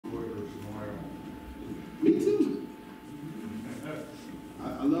Me too.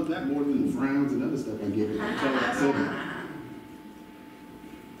 I love that more than the frowns and other stuff I get. I tell her I said that.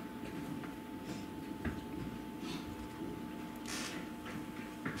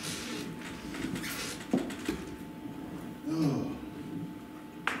 Oh,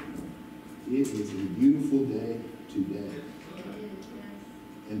 it is a beautiful day today.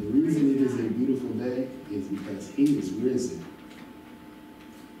 And the reason it is a beautiful day is because he is risen.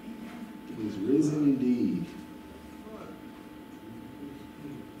 He is risen indeed.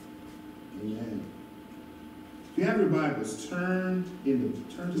 Amen. If you have your Bibles, turn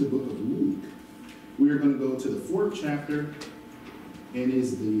to the book of Luke. We are going to go to the 4th chapter, and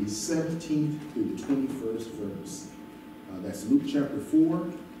is the 17th through the 21st verse. That's Luke chapter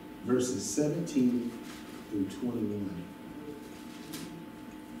 4, verses 17 through 21.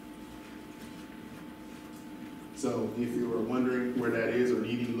 So if you were wondering where that is or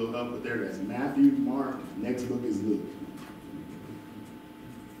needing to look up there, that's Matthew, Mark, next book is Luke.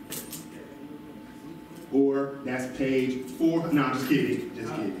 Or that's page 4. No, I'm just kidding.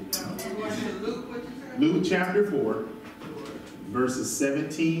 Just kidding. Luke chapter 4, verses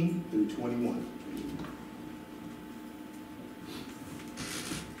 17 through 21.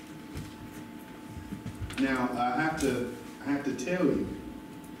 Now, I have to tell you,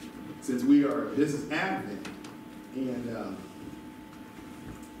 since this is Advent, and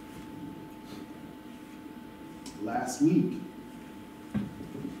last week,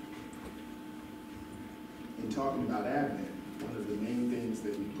 in talking about Advent, one of the main things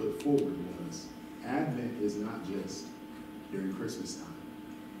that we put forward was Advent is not just during Christmas time.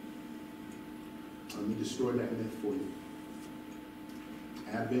 Let me destroy that myth for you.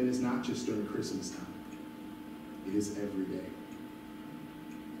 Advent is not just during Christmas time. It is every day.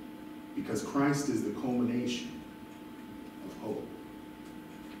 Because Christ is the culmination of hope,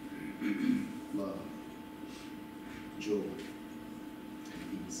 love, joy,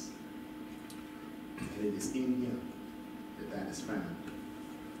 and peace. And it is in him that is found.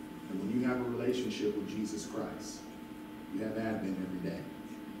 And when you have a relationship with Jesus Christ, you have Advent every day.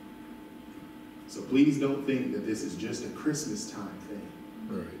 So please don't think that this is just a Christmas time thing.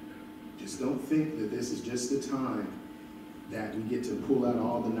 Right. Just don't think that this is just the time that we get to pull out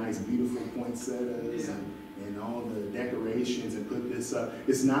all the nice, beautiful poinsettias and all the decorations and put this up.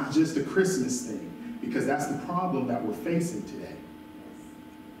 It's not just a Christmas thing, because that's the problem that we're facing today.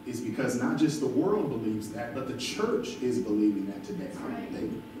 Is because not just the world believes that, but the church is believing that today.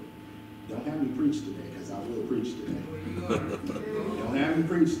 Don't have me preach today, because I will preach today. Don't have me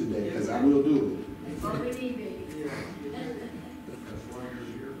preach today, because I will do it.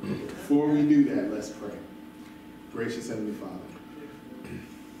 Before we do that, let's pray. Gracious Heavenly Father,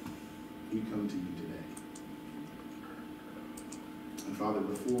 we come to you today. And Father,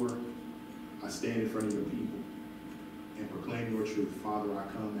 before I stand in front of your people and proclaim your truth, Father, I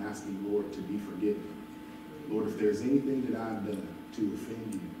come asking, Lord, to be forgiven. Lord, if there's anything that I've done to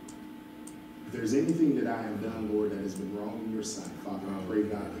offend you, if there's anything that I have done, Lord, that has been wrong in your sight, Father, I pray,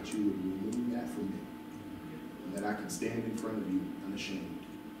 God, that you would remove that from me, and that I can stand in front of you unashamed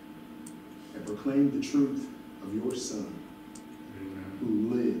and proclaim the truth of your Son, Amen,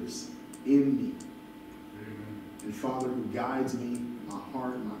 who lives in me. Amen. And Father, who guides me, my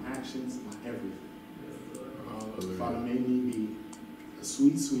heart, my actions, my everything. Yes, Father, may me be a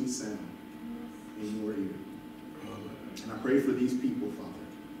sweet, sweet sound in your ear. And I pray for these people, Father,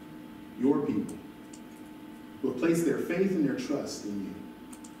 your people, who have placed their faith and their trust in you.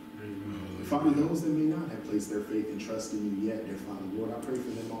 Amen. And Father, those that may not have placed their faith and trust in you yet, dear Father, Lord, I pray for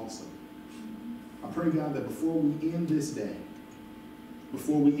them also. I pray, God, that before we end this day,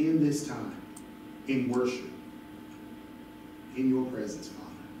 before we end this time in worship, in your presence,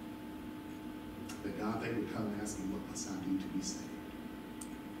 Father, that God, they would come asking, what must I do to be saved?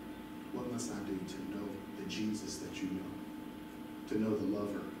 What must I do to know the Jesus that you know, to know the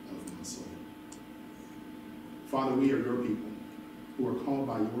lover of my soul? Father, we are your people who are called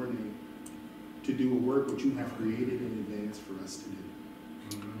by your name to do a work which you have created in advance for us to do.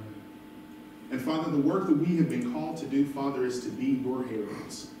 And Father, the work that we have been called to do, Father, is to be your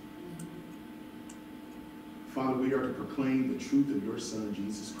heralds. Father, we are to proclaim the truth of your Son,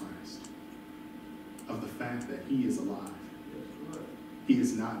 Jesus Christ, of the fact that he is alive. He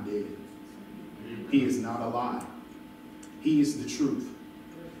is not dead. He is not a lie. He is the truth.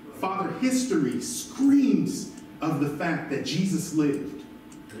 Father, history screams of the fact that Jesus lived.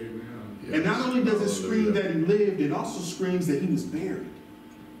 Yes. And not only does it scream that he lived, it also screams that he was buried.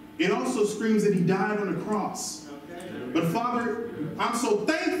 It also screams that he died on the cross. Okay. But Father, I'm so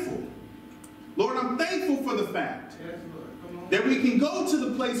thankful. Lord, I'm thankful for the fact That we can go to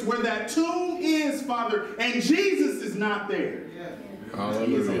the place where that tomb is, Father, and Jesus is not there.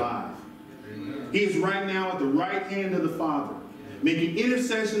 He is alive. He is right now at the right hand of the Father, making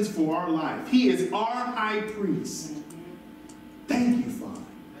intercessions for our life. He is our high priest. Thank you, Father,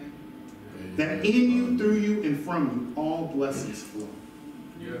 that in you, through you, and from you, all blessings flow.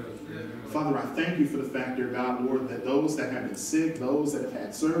 Father, I thank you for the fact, dear God, Lord, that those that have been sick, those that have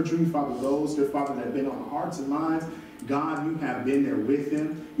had surgery, Father, those, dear Father, that have been on hearts and minds, God, you have been there with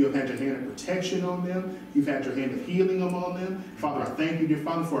them. You have had your hand of protection on them. You've had your hand of healing upon them. Father, I thank you, dear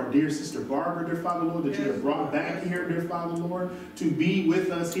Father, for our dear sister Barbara, dear Father, Lord, that you have brought back here, dear Father, Lord, to be with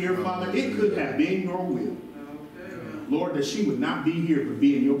us here, Father. It could have been your will, Lord, that she would not be here, but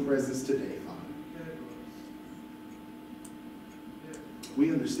be in your presence today, Father. We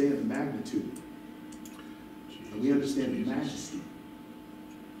understand the magnitude, and we understand the majesty,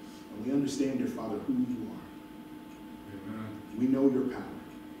 and we understand, dear Father, who you are. We know your power.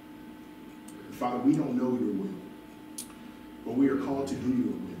 And Father, we don't know your will, but we are called to do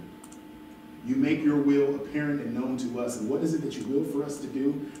your will. You make your will apparent and known to us. And what is it that you will for us to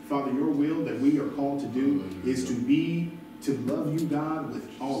do? Father, your will that we are called to do is to love you, God, with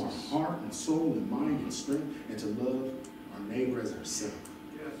all our heart and soul and mind and strength, and to love our neighbor as ourselves.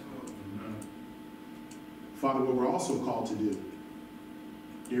 Father, what we're also called to do,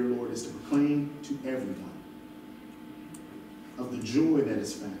 dear Lord, is to proclaim to everyone of the joy that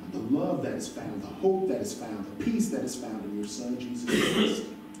is found, the love that is found, the hope that is found, the peace that is found in your Son, Jesus Christ.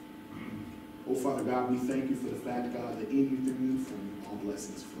 Oh, Father God, we thank you for the fact, God, that in you, through you, from you, all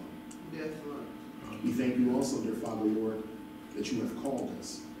blessings flow. Yes, Lord. We thank you also, dear Father, Lord, that you have called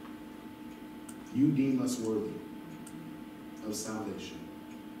us. You deem us worthy of salvation.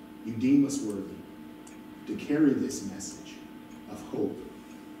 You deem us worthy to carry this message of hope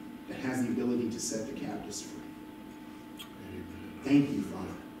that has the ability to set the captives free. Thank you,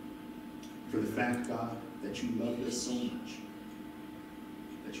 Father, for the fact, God, that you loved us so much,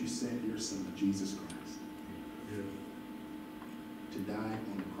 that you sent your Son, Jesus Christ, to die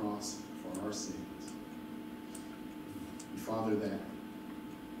on the cross for our sins. And Father, that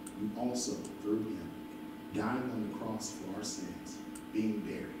you also, through him, dying on the cross for our sins, being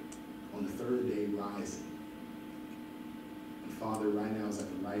buried, on the third day rising. And Father, right now is at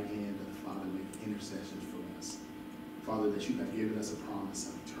the right hand of the Father making intercessions for us. Father, that you have given us a promise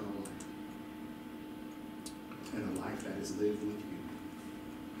of eternal life and a life that is lived with you.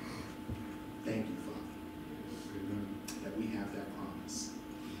 Thank you, Father, that we have that promise.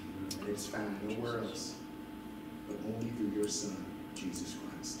 And it's found nowhere else, but only through your Son, Jesus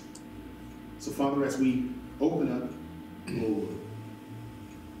Christ. So, Father, as we open up your word,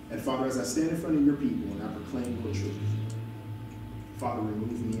 and Father, as I stand in front of your people and I proclaim your truth, Father,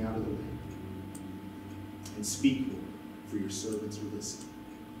 remove me out of the way and speak, Lord, for your servants who listen.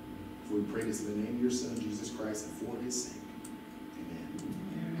 For we pray this in the name of your Son, Jesus Christ, and for his sake.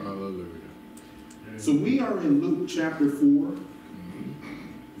 Amen. Hallelujah. So we are in Luke chapter 4,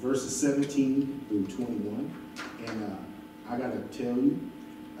 verses 17 through 21. And I got to tell you,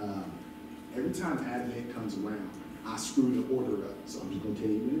 every time Advent comes around, I screw the order up. So I'm just going to tell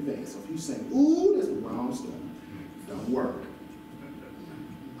you in advance. So if you say, ooh, that's the wrong stuff, don't work.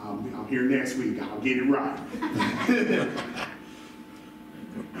 I'm here next week. I'll get it right.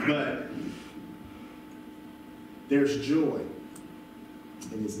 But there's joy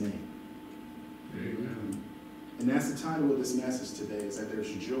in his name. Amen. And that's the title of this message today, is that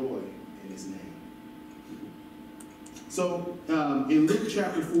there's joy in his name. So in Luke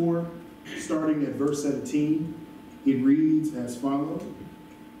chapter 4, starting at verse 17, it reads as follows.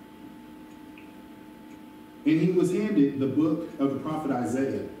 And he was handed the book of the prophet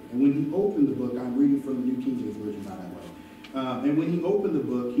Isaiah. And when he opened the book, I'm reading from the New King James Version, by that way. And when he opened the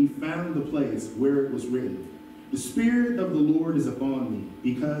book, he found the place where it was written, "The Spirit of the Lord is upon me,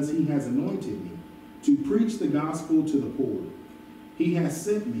 because he has anointed me to preach the gospel to the poor. He has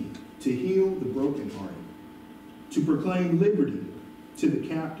sent me to heal the brokenhearted, to proclaim liberty to the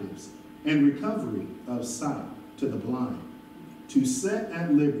captives, and recovery of sight to the blind, to set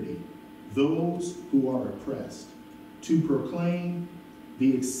at liberty those who are oppressed, to proclaim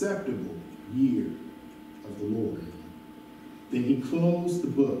the acceptable year of the Lord." Then he closed the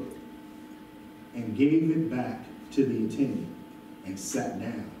book and gave it back to the attendant and sat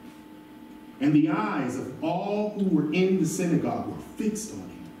down. And the eyes of all who were in the synagogue were fixed on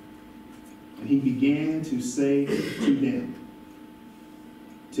him. And he began to say to them,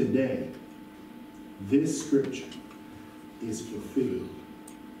 "Today, this scripture is fulfilled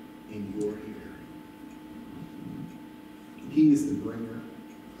in your hearing." He is the bringer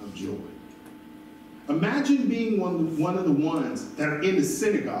of joy. Imagine being one of the ones that are in the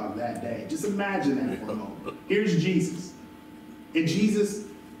synagogue that day. Just imagine that for a moment. Here's Jesus. And Jesus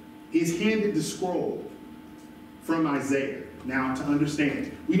is handed the scroll from Isaiah. Now, to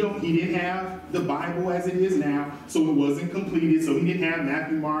understand, he didn't have the Bible as it is now, so it wasn't completed. So he didn't have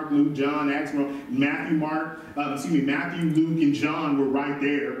Matthew, Mark, Luke, John, Acts, Matthew, Luke, and John were right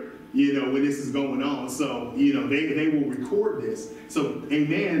there, when this is going on. So, they will record this. So,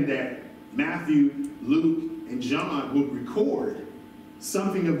 amen, that Matthew, Luke, and John would record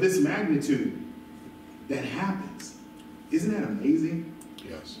something of this magnitude that happens. Isn't that amazing?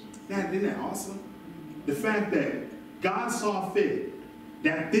 Yes. Isn't that awesome? The fact that God saw fit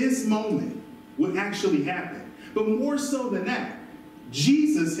that this moment would actually happen. But more so than that,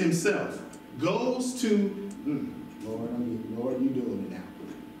 Jesus himself goes to, Lord, you doing it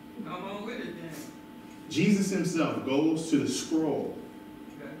now. Come on with it then. Jesus himself goes to the scroll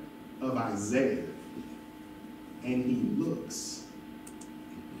of Isaiah, and he looks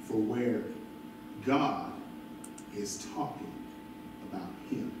for where God is talking about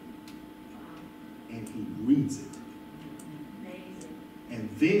him. And he reads it. Amazing. And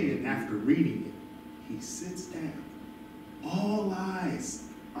then, after reading it, he sits down. All eyes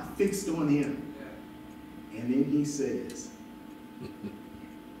are fixed on him. Yeah. And then he says,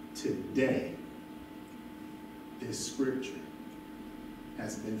 today, this scripture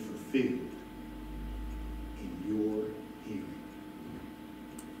has been fulfilled in your hearing.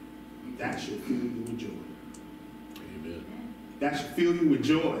 That should fill you with joy. Amen. That should fill you with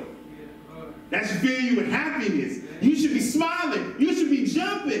joy. Yeah. Lord. That should fill you with happiness. You should be smiling. You should be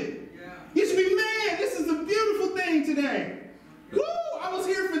jumping. Yeah. You should be, man, this is a beautiful thing today. Woo, I was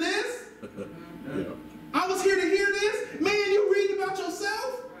here for this. Yeah. I was here to hear this. Man, you reading about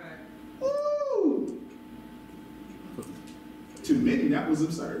yourself? Right. Woo. To many, that was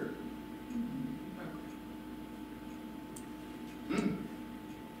absurd.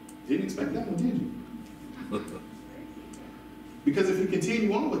 Didn't expect that one, did you? Because if you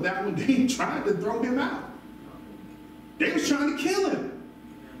continue on with that one, they tried to throw him out. They was trying to kill him.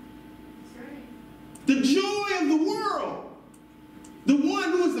 That's right. The joy of the world. The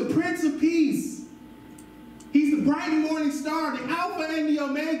one who is the Prince of Peace. He's the bright and morning star, the Alpha and the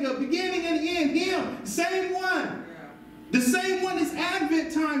Omega, beginning and end. Him, same one. Yeah. The same one this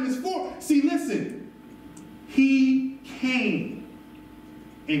Advent time is for. See, listen. He came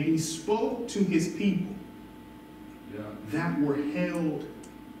and he spoke to his people that were held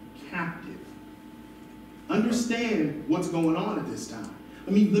captive. Understand what's going on at this time.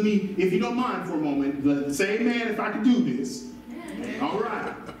 Let me, if you don't mind for a moment, say amen if I could do this. Amen. All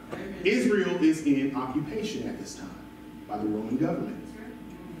right. Amen. Israel is in occupation at this time by the Roman government. That's right.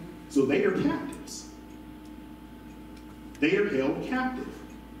 So they are captives. They are held captive.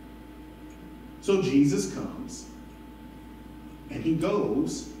 So Jesus comes and he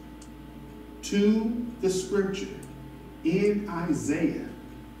goes to the scripture in Isaiah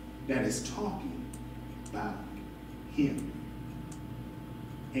that is talking about him.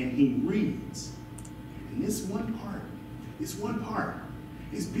 And he reads. And this one part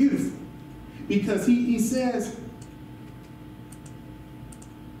is beautiful. Because he says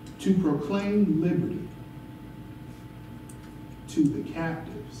to proclaim liberty to the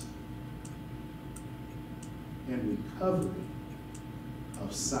captives and recovery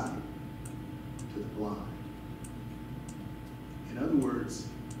of sight to the blind. In other words,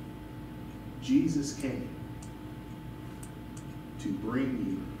 Jesus came to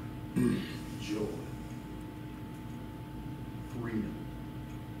bring you joy, freedom,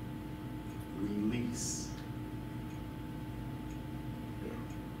 release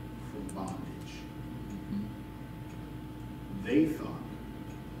from bondage. They thought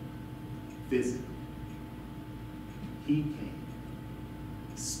physically. He came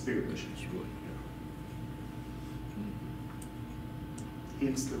spiritually.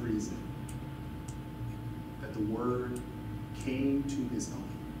 Hence the reason that the word came to his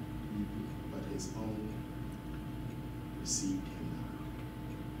own, but his own received him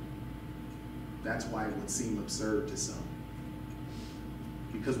not. That's why it would seem absurd to some.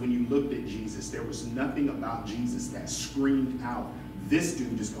 Because when you looked at Jesus, there was nothing about Jesus that screamed out, this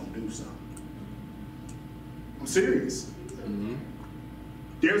dude is going to do something. I'm serious.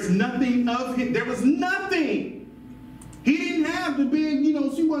 There's nothing of him. There was nothing. He didn't have the big, he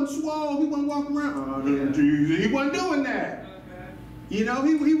wasn't swole. He wasn't walking around. He wasn't doing that. He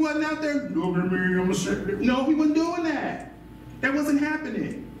wasn't out there, look at me, I'm a sick. No, he wasn't doing that. That wasn't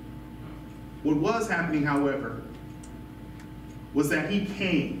happening. What was happening, however, was that he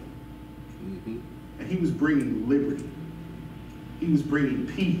came and he was bringing liberty. He was bringing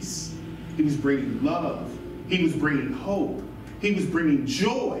peace. He was bringing love. He was bringing hope. He was bringing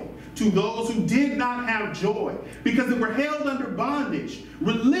joy to those who did not have joy because they were held under bondage,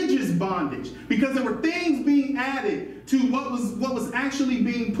 religious bondage, because there were things being added to what was actually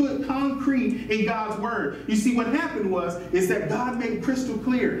being put concrete in God's word. You see, what happened is that God made crystal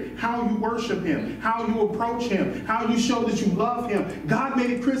clear how you worship him, how you approach him, how you show that you love him. God made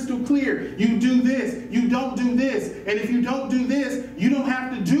it crystal clear. You do this, you don't do this. And if you don't do this, you don't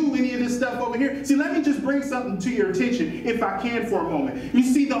have to do any of this stuff over here. See, let me just bring something to your attention, if I can, for a moment. You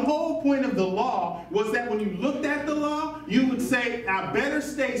see, the whole point of the law was that when you looked at the law, you would say, I better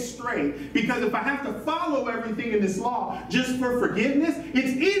stay straight, because if I have to follow everything in this law just for forgiveness,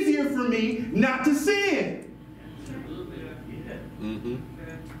 it's easier for me not to sin. Mm-hmm.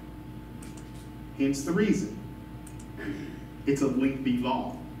 Hence the reason. It's a lengthy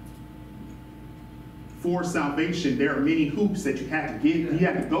law. For salvation, there are many hoops that you had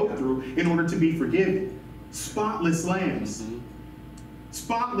to go through in order to be forgiven. Spotless lambs,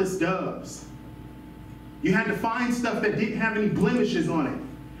 spotless doves. You had to find stuff that didn't have any blemishes on it.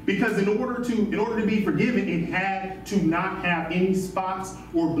 Because in order to be forgiven, it had to not have any spots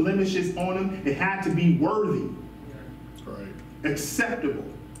or blemishes on them. It had to be worthy, Right. acceptable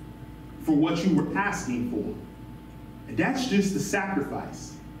for what you were asking for. And that's just the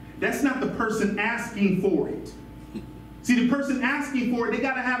sacrifice. That's not the person asking for it. See, the person asking for it, they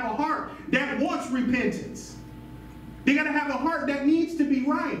got to have a heart that wants repentance. They got to have a heart that needs to be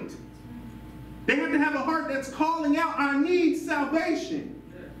right. They have to have a heart that's calling out, I need salvation.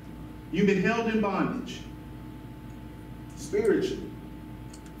 You've been held in bondage, spiritually,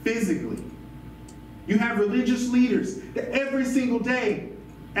 physically. You have religious leaders that every single day,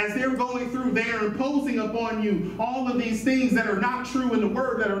 as they're going through, they are imposing upon you all of these things that are not true in the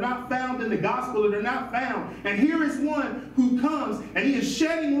word, that are not found in the gospel, that are not found. And here is one who comes and he is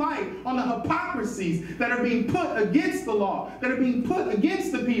shedding light on the hypocrisies that are being put against the law, that are being put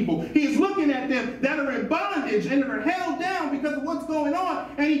against the people. He is looking at them that are in bondage and that are held down because of what's going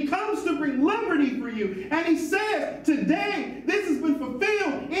on. And he comes to bring liberty for you. And he says, today, this has been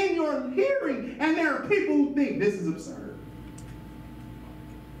fulfilled in your hearing. And there are people who think this is absurd.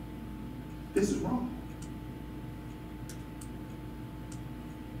 This is wrong.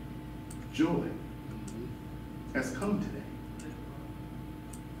 Joy has come today.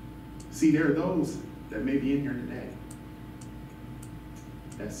 See, there are those that may be in here today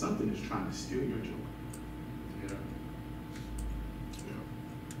that something is trying to steal your joy. Yeah.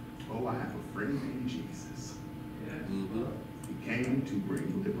 Oh, I have a friend named Jesus. Mm-hmm. He came to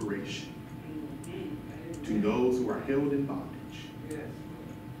bring liberation to those who are held in bondage.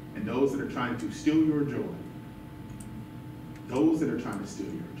 And those that are trying to steal your joy. Those that are trying to steal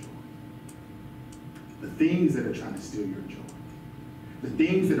your joy. The things that are trying to steal your joy. The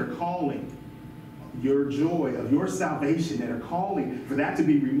things that are calling your joy of your salvation, that are calling for that to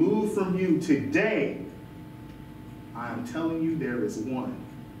be removed from you today. I am telling you, there is one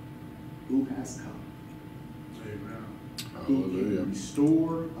who has come. Amen. Who Hallelujah. can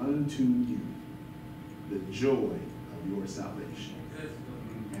restore unto you the joy of your salvation.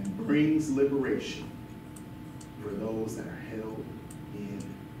 And brings liberation for those that are held in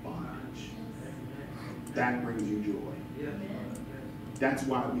bondage. That brings you joy. That's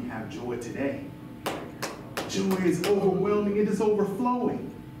why we have joy today. Joy is overwhelming. It is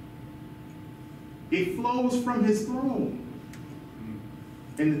overflowing. It flows from his throne.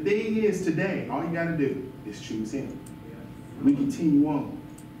 And the thing is, today, all you got to do is choose him. We continue on.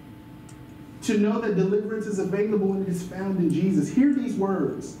 To know that deliverance is available and it is found in Jesus. Hear these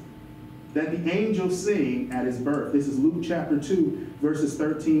words that the angels sing at his birth. This is Luke chapter 2, verses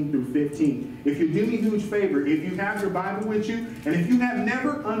 13 through 15. If you do me a huge favor, if you have your Bible with you, and if you have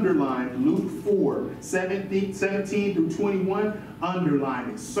never underlined Luke 4, 17 through 21, underline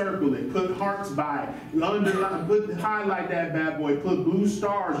it, circle it, put hearts by it, underline, highlight that bad boy, put blue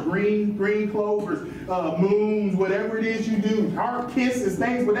stars, green clovers, moons, whatever it is you do, heart kisses,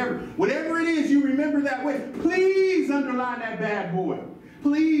 things, whatever it is you remember that way. Please underline that bad boy.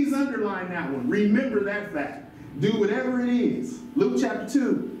 Please underline that one. Remember that fact. Do whatever it is. Luke chapter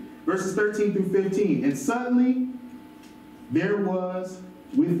 2, verses 13 through 15. And suddenly there was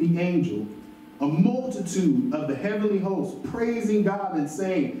with the angel a multitude of the heavenly hosts praising God and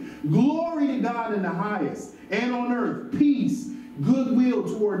saying, Glory to God in the highest, and on earth peace, goodwill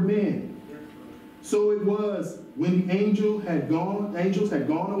toward men. So it was when the angels had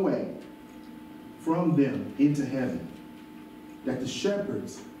gone away from them into heaven, that the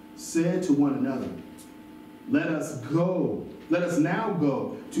shepherds said to one another, let us now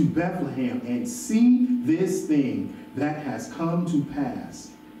go to Bethlehem and see this thing that has come to pass,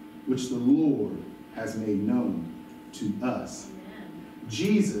 which the Lord has made known to us.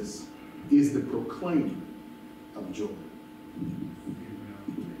 Jesus is the proclaimer of joy.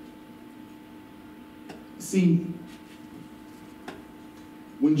 See,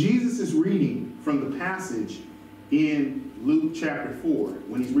 when Jesus is reading from the passage in Luke chapter 4,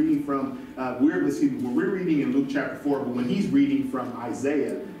 when he's reading from, we're reading in Luke chapter 4, but when he's reading from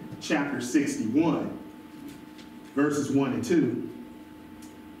Isaiah chapter 61, verses 1 and 2,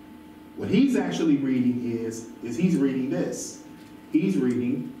 what he's actually reading is he's reading this. He's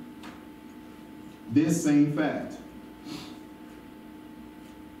reading this same fact.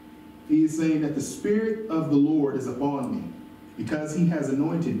 He is saying that the Spirit of the Lord is upon me, because he has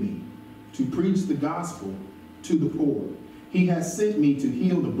anointed me to preach the gospel to the poor. He has sent me to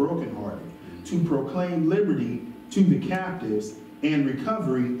heal the brokenhearted, to proclaim liberty to the captives and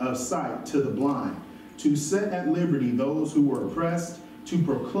recovery of sight to the blind, to set at liberty those who were oppressed, to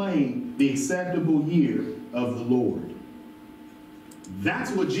proclaim the acceptable year of the Lord.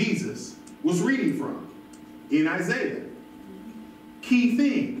 That's what Jesus was reading from in Isaiah. Key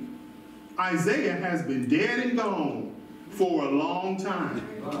thing, Isaiah has been dead and gone for a long time.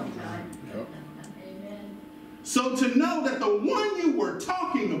 Yep. So to know that the one you were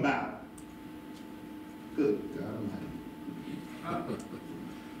talking about, good God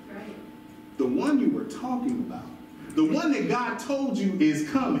Almighty, the one you were talking about, the one that God told you is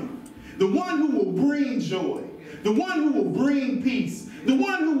coming, the one who will bring joy, the one who will bring peace, the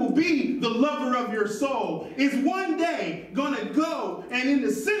one who will be the lover of your soul, is one day going to go, and in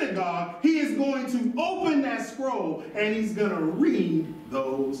the synagogue, he is going to open that scroll and he's going to read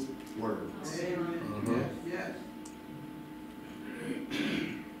those words. Amen. Yes.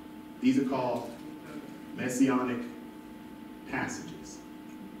 These are called messianic passages.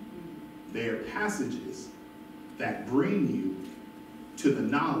 They are passages that bring you to the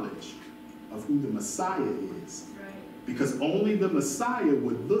knowledge of who the Messiah is. Because only the Messiah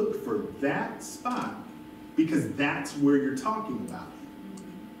would look for that spot, because that's where you're talking about.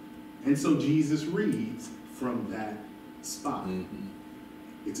 And so Jesus reads from that spot.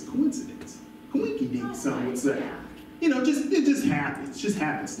 It's a coincidence. Coinky-dink, some would say. You know, it just happens. Just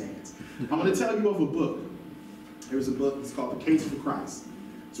happenstance. I'm going to tell you of a book. There's a book that's called The Case for Christ.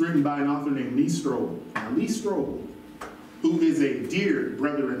 It's written by an author named Lee Strobel. Now, Lee Strobel, who is a dear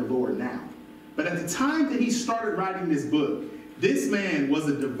brother in the Lord now, but at the time that he started writing this book, this man was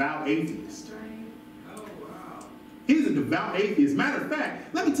a devout atheist. Oh, wow. He's a devout atheist. Matter of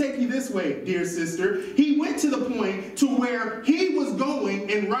fact, let me take you this way, dear sister. He went to the point to where he was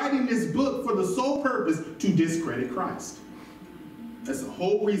going and writing this book for the sole purpose to discredit Christ. That's the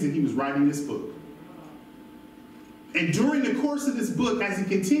whole reason he was writing this book. And during the course of this book, as he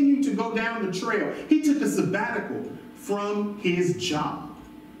continued to go down the trail, he took a sabbatical from his job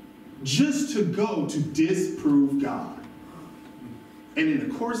just to go to disprove God. And in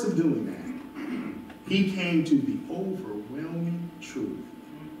the course of doing that, he came to the overwhelming truth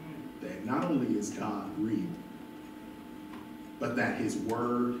that not only is God real, but that his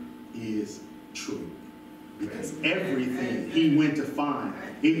word is true. Because everything he went to find,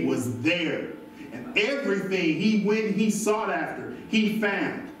 it was there. And everything he sought after, he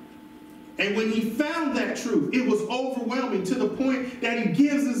found. And when he found that truth, it was overwhelming to the point that he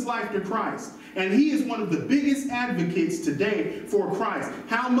gives his life to Christ. And he is one of the biggest advocates today for Christ.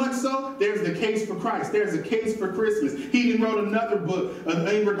 How much so? There's the case for Christ. There's a case for Christmas. He even wrote another book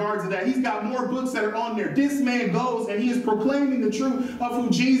in regards to that. He's got more books that are on there. This man goes and he is proclaiming the truth of who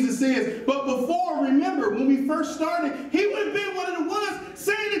Jesus is. But before, remember, when we first started, he would have been one of the ones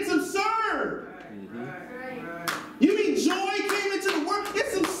saying it's absurd. Right. You mean joy came into the world?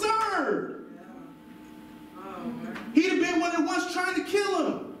 It's absurd. He'd have been one of the ones trying to kill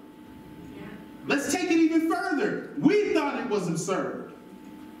him. Let's take it even further. We thought it was absurd.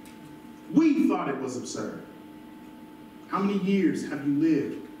 We thought it was absurd. How many years have you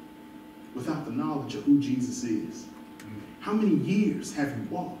lived without the knowledge of who Jesus is? How many years have you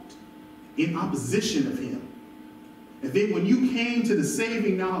walked in opposition of him? And then when you came to the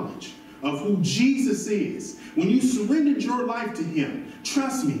saving knowledge of who Jesus is, when you surrendered your life to him,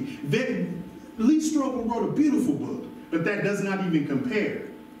 trust me, Lee Strobel wrote a beautiful book, but that does not even compare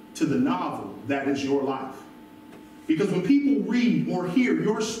to the novel that is your life. Because when people read or hear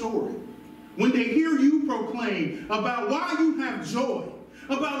your story, when they hear you proclaim about why you have joy,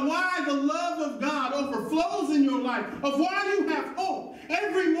 about why the love of God overflows in your life, of why you have hope,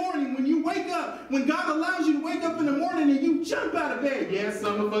 every morning when you wake up, when God allows you to wake up in the morning and you jump out of bed. Yes,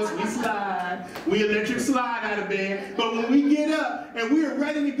 some of us, we slide. We electric slide out of bed. But when we get up and we are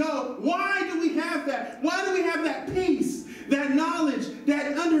ready to go, why do we have that? Why do we have that peace, that knowledge,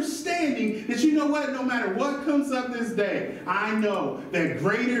 that understanding understanding that, you know what, no matter what comes up this day, I know that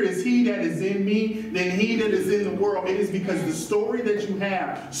greater is he that is in me than he that is in the world. It is because the story that you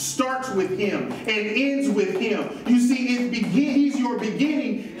have starts with him and ends with him. You see, he's your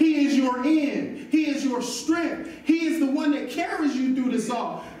beginning. He is your end. He is your strength. He is the one that carries you through this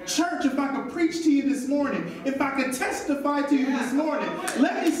all. Church, if I could preach to you this morning, if I could testify to you this morning,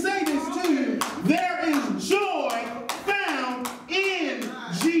 let me say this to you. There is joy found in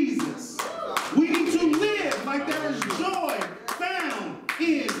Jesus. We need to live like there is joy found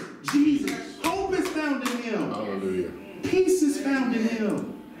in Jesus. Hope is found in him. Hallelujah. Peace is found in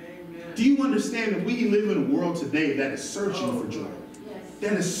him. Do you understand that we live in a world today that is searching for joy?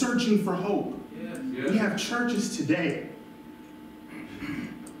 That is searching for hope. We have churches today.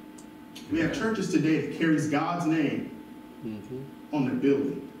 We have churches today that carries God's name on their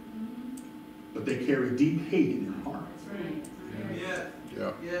building, but they carry deep hate in their heart. Yes.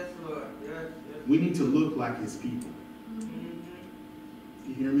 Yeah. Yes, Lord. Yes. We need to look like his people.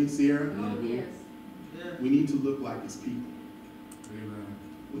 You hear me, Sierra? Yes. We need to look like his people. Amen.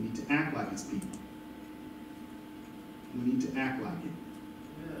 We need to act like his people. We need to act like it.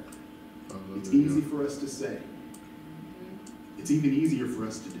 It's easy for us to say. It's even easier for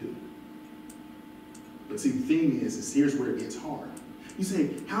us to do. But see, the thing is here's where it gets hard. You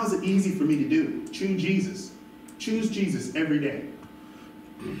say, how's it easy for me to do? Choose Jesus. Choose Jesus every day.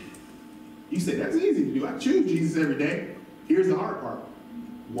 You say, that's easy to do. I choose Jesus every day. Here's the hard part.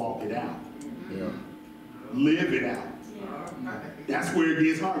 Walk it out. Yeah. Live it out. That's where it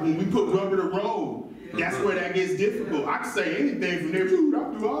gets hard. When we put rubber to road, that's where that gets difficult. I can say anything from there. Dude, I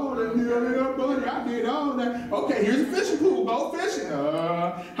do all that. Buddy, I did all that. Okay, here's a fishing pool. Go fishing.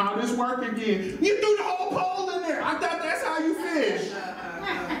 How this work again? You threw the whole pole in there. I thought that's how you fish.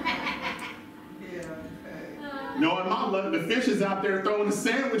 No, in my luck, the fish is out there throwing a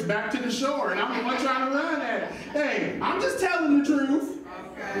sandwich back to the shore, and I'm the one trying to run at it. Hey, I'm just telling the truth.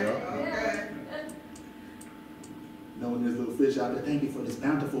 Okay. Knowing there's little fish out there, thank you for this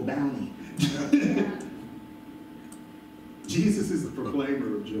bountiful bounty. Jesus is the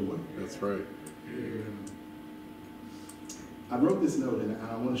proclaimer of joy. That's right. I wrote this note and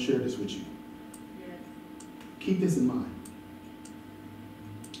I want to share this with you. Keep this in mind.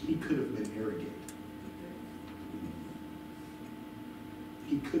 He could have been arrogant.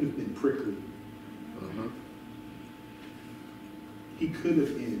 He could have been prickly. He could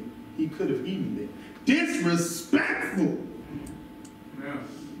have even been disrespectful. Yeah.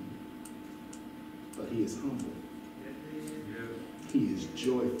 But he is humble. He is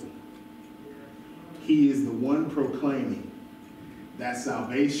joyful. He is the one proclaiming that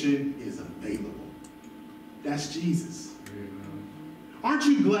salvation is available. That's Jesus. Aren't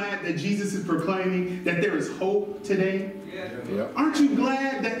you glad that Jesus is proclaiming that there is hope today? Yeah. Aren't you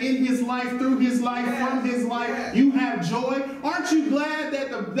glad that in his life, through his life, from his life, you have joy? Aren't you glad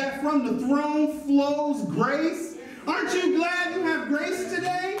that from the throne flows grace? Aren't you glad you have grace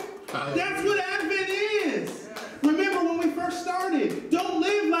today? That's what Advent is. Remember when we first started, don't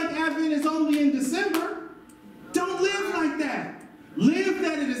live like Advent is only in December. Don't live like that. Live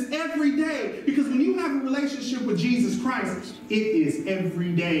that it is every day. Because when you have a relationship with Jesus Christ, it is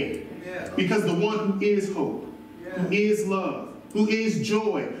every day. Because the one who is hope, who is love, who is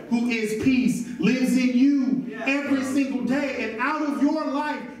joy, who is peace, lives in you every single day. And out of your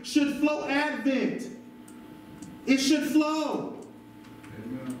life should flow Advent. It should flow.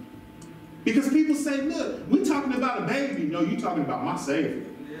 Amen. Because people say, look, we're talking about a baby. No, you're talking about my Savior.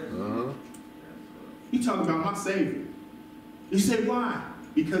 You're talking about my Savior. You say, why?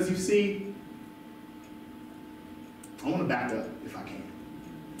 Because you see, I want to back up if I can.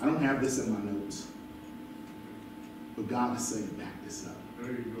 I don't have this in my notes. But God is saying, back this up.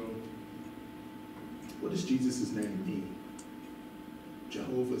 There you go. What does Jesus' name mean?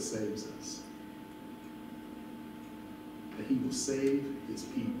 Jehovah saves us. That he will save his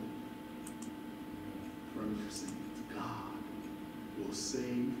people from their sins. God will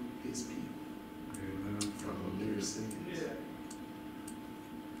save his people from their sins.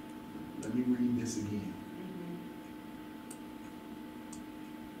 Let me read this again.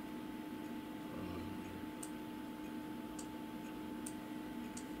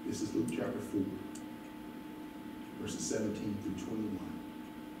 This is Luke chapter 4, verses 17 through 21.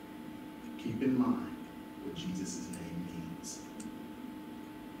 Keep in mind what Jesus' name means.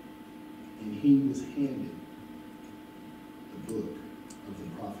 And he was handed the book of the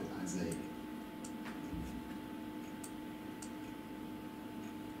prophet Isaiah.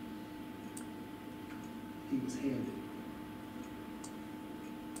 He was handed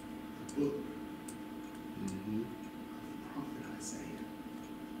the book of the prophet Isaiah.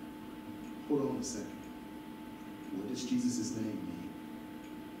 a second. What does Jesus' name mean?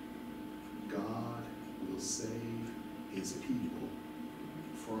 God will save his people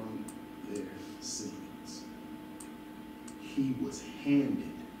from their sins. He was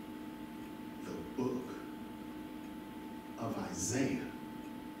handed the book of Isaiah.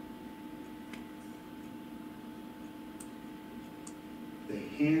 They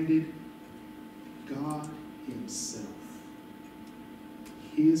handed God himself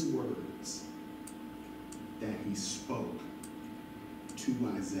his words that he spoke to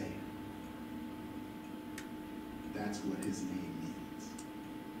Isaiah. That's what his name means.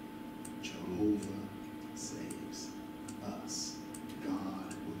 Jehovah saves us.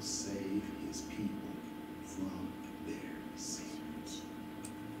 God will save his people from their sins.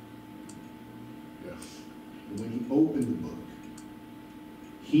 Yeah. And when he opened the book,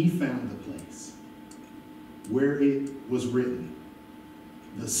 he found the place where it was written,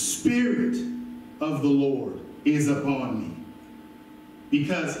 "The Spirit of the Lord is upon me,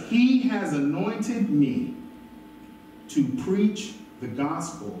 because he has anointed me to preach the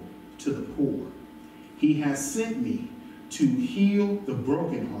gospel to the poor. He has sent me to heal the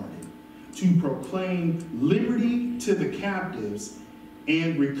brokenhearted, to proclaim liberty to the captives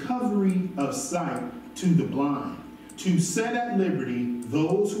and recovery of sight to the blind, to set at liberty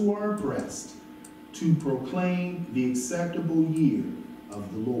those who are oppressed, to proclaim the acceptable year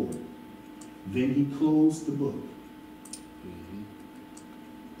of the Lord." Then he closed the book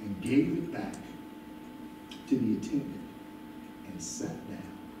and gave it back to the attendant and sat down.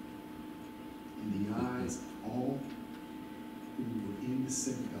 In the eyes of all who were in the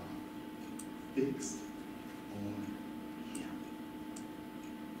synagogue, fixed on him.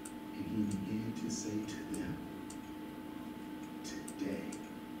 And he began to say to them, "Today,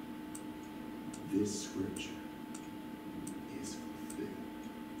 this scripture is fulfilled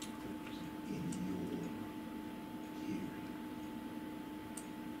in your hearing."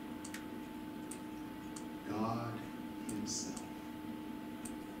 God himself,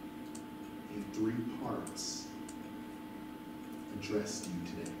 in 3 parts, addressed you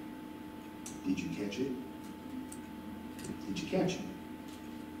today. Did you catch it? Did you catch it?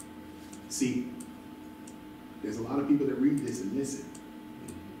 See, there's a lot of people that read this and miss it.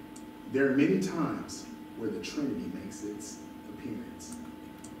 There are many times where the Trinity makes its appearance,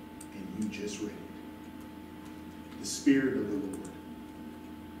 and you just read it. The Spirit of the Lord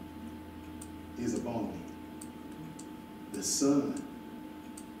is upon me. The Son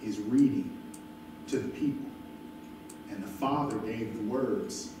is reading to the people, and the Father gave the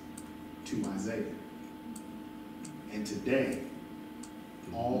words to Isaiah. And today,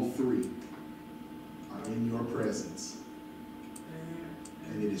 all 3 are in your presence,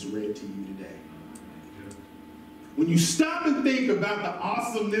 and it is read to you today. When you stop and think about the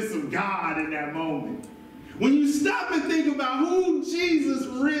awesomeness of God in that moment, when you stop and think about who Jesus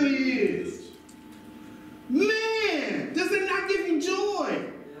really is, man, does it not give you joy?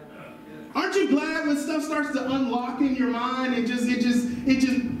 Aren't you glad when stuff starts to unlock in your mind and it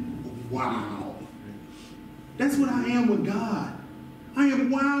just, wow. That's what I am with God. I am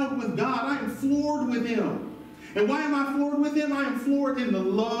wowed with God. I am floored with him. And why am I floored with him? I am floored in the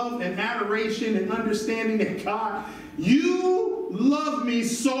love and adoration and understanding that, God, you love me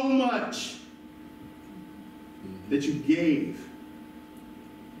so much that you gave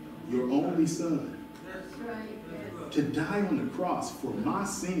your only Son to die on the cross for my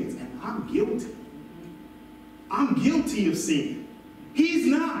sins. And I'm guilty. I'm guilty of sin. He's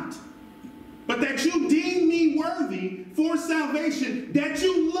not. But that you deem me worthy for salvation, that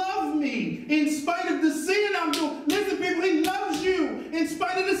you love me in spite of the sin I'm doing. Listen, people, he loves you in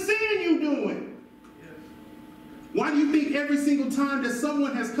spite of the sin you're doing. Why do you think every single time that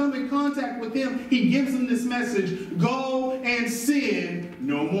someone has come in contact with him, he gives them this message, go and sin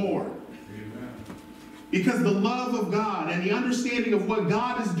no more? Amen. Because the love of God and the understanding of what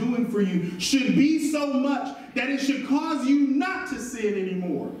God is doing for you should be so much that it should cause you not to sin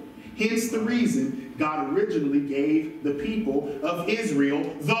anymore. Hence the reason God originally gave the people of Israel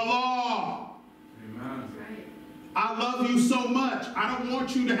the law. Amen. I love you so much. I don't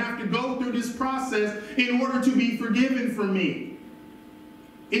want you to have to go through this process in order to be forgiven from me.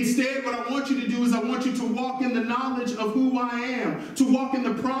 Instead, what I want you to do is I want you to walk in the knowledge of who I am, to walk in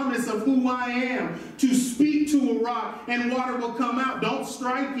the promise of who I am, to speak to a rock and water will come out. Don't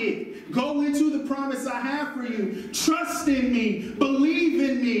strike it. Go into the promise I have for you. Trust in me. Believe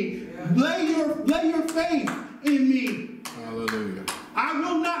in me. Lay your faith in me. Hallelujah. I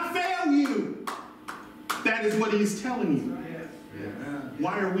will not fail you. That is what he's telling you.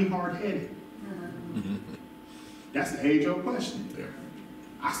 Why are we hard-headed? That's the age-old question.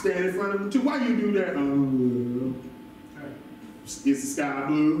 I stand in front of them too. Why you do that? Is the sky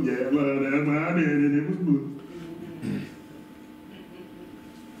blue? Yeah, well, that's why I did it. It was blue.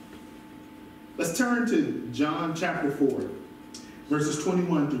 Let's turn to John chapter 4, verses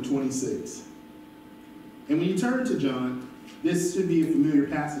 21 through 26. And when you turn to John, this should be a familiar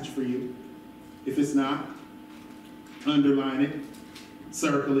passage for you. If it's not, underline it,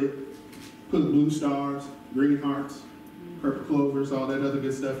 circle it, put blue stars, green hearts, purple clovers, all that other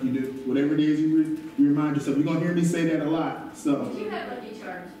good stuff you do. Whatever it is you remind yourself. You're going to hear me say that a lot. So, Did you have Lucky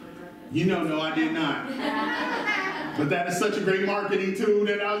Charms for breakfast? you know, no, I did not. But that is such a great marketing tool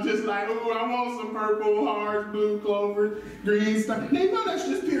that I was just like, oh, I want some purple hearts, blue clovers, green stuff. They know that's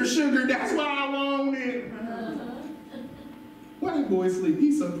just pure sugar. That's why I want it. Why that boy sleep?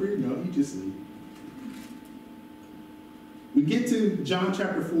 He's so pretty. No, he just sleep. We get to John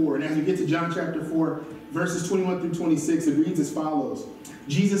chapter 4, and as we get to John chapter 4, verses 21 through 26, it reads as follows.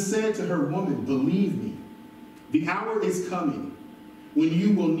 Jesus said to her, "Woman, believe me, the hour is coming when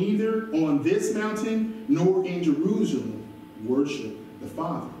you will neither on this mountain nor in Jerusalem worship the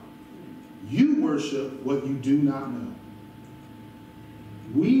Father. You worship what you do not know.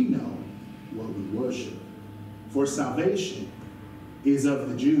 We know what we worship, for salvation is of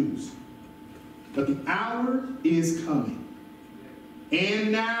the Jews. But the hour is coming,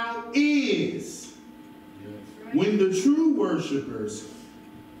 and now is, when the true worshipers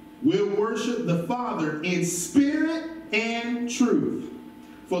will worship the Father in spirit and truth.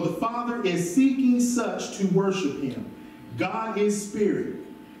 For the Father is seeking such to worship him. God is spirit,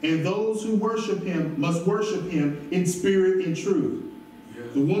 and those who worship him must worship him in spirit and truth."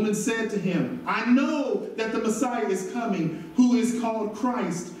 The woman said to him, "I know that the Messiah is coming, who is called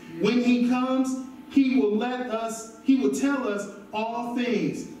Christ. When he comes, he will tell us all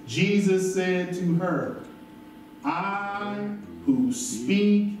things." Jesus said to her, "I who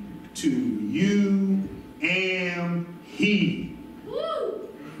speak to you am he." Woo!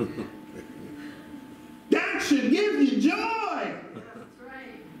 That should give you joy. That's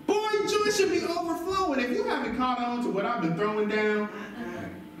right. Boy, joy should be overflowing. If you haven't caught on to what I've been throwing down,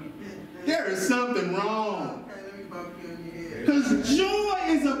 there is something wrong. Because joy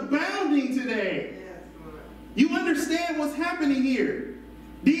is abounding today. You understand what's happening here.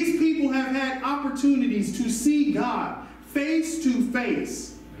 These people have had opportunities to see God face to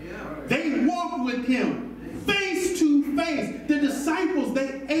face. They walked with him face to face. The disciples,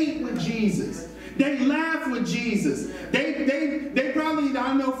 they ate with Jesus. They laughed with Jesus. They probably,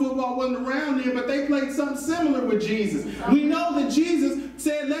 I know football wasn't around then, but they played something similar with Jesus. We know that Jesus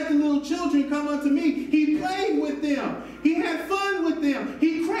said, "Let the little children come unto me." He played with them. He had fun with them.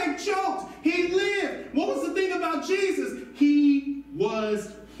 He cracked jokes. He lived. What was the thing about Jesus? He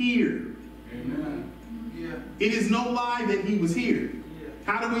was here. Amen. Yeah. It is no lie that he was here.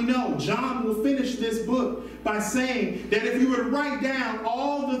 How do we know? John will finish this book by saying that if you were to write down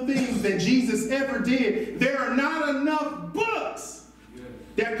all the things that Jesus ever did, there are not enough books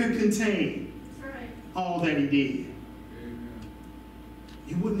that could contain all that he did.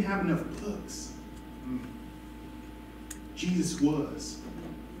 You wouldn't have enough books. Jesus was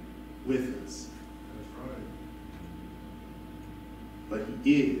with us. That's right. But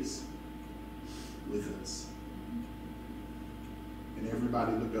he is with us. And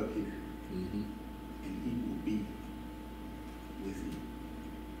everybody look up here. And he will be with you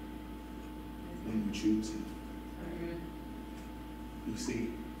when you choose him. You see,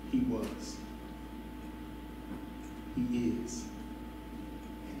 he was, he is,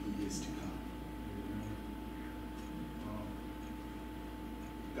 and he is to come.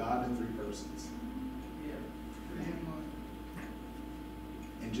 God in three persons.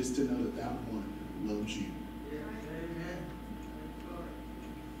 And just to know that that one loves you.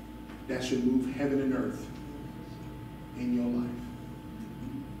 That should move heaven and earth in your life.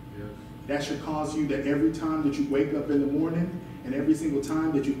 Yes. That should cause you that every time that you wake up in the morning and every single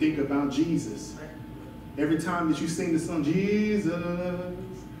time that you think about Jesus, every time that you sing the song, Jesus,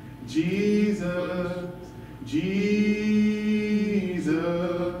 Jesus, Jesus,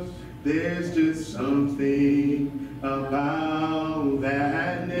 there's just something about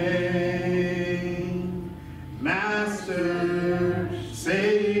that name. Master,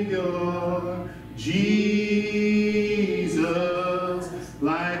 Savior, Jesus,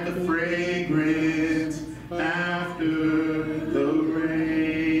 like the fragrance after the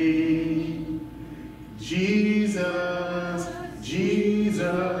rain. Jesus,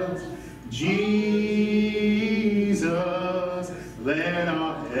 Jesus, Jesus, let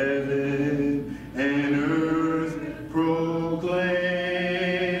our heaven and earth proclaim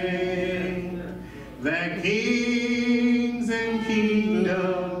that kings and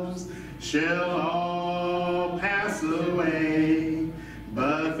kingdoms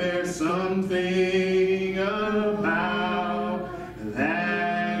something about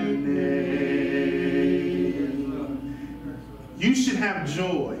that name. You should have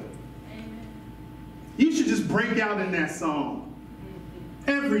joy. You should just break out in that song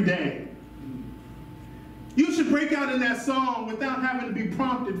every day. You should break out in that song without having to be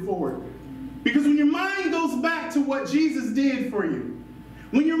prompted for it. Because when your mind goes back to what Jesus did for you,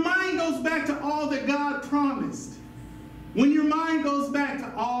 when your mind goes back to all that God promised, when your mind goes back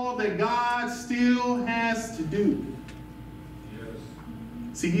to all that God still has to do. Yes.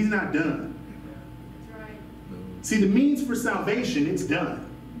 See, he's not done. That's right. See, the means for salvation, it's done.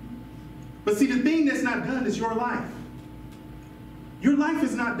 But see, the thing that's not done is your life. Your life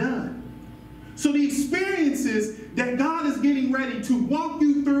is not done. So the experiences that God is getting ready to walk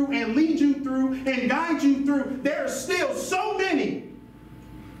you through and lead you through and guide you through, there are still so many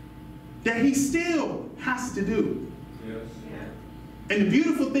that he still has to do. Yes. And the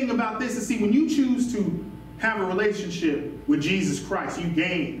beautiful thing about this is, see, when you choose to have a relationship with Jesus Christ, you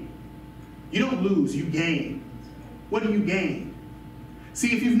gain. You don't lose, you gain. What do you gain?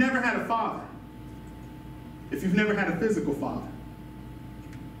 See, if you've never had a father, if you've never had a physical father,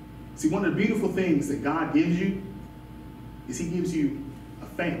 see, one of the beautiful things that God gives you is he gives you a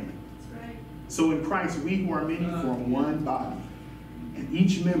family. That's right. So in Christ, we who are many form one body, and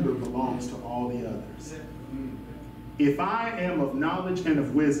each member belongs to all the others. If I am of knowledge and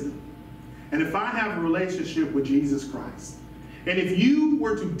of wisdom, and if I have a relationship with Jesus Christ, and if you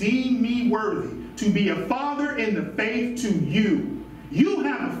were to deem me worthy to be a father in the faith to you, you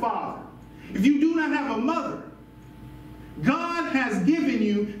have a father. If you do not have a mother, God has given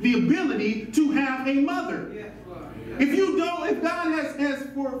you the ability to have a mother. Yes, Lord. If you don't, if God has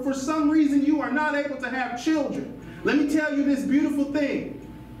for some reason you are not able to have children, let me tell you this beautiful thing.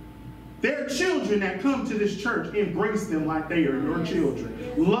 There are children that come to this church. Embrace them like they are your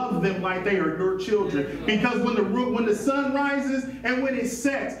children. Love them like they are your children. Because when the sun rises and when it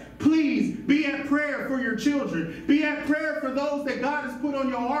sets, please be at prayer for your children. Be at prayer for those that God has put on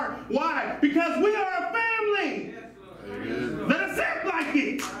your heart. Why? Because we are a family. Amen. Let us act like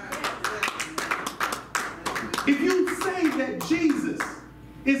it. If you say that Jesus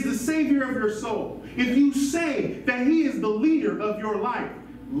is the Savior of your soul, if you say that he is the leader of your life,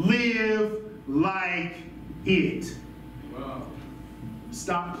 live like it. Wow.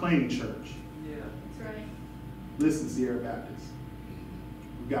 Stop playing church. Yeah. That's right. Listen, Sierra Baptist,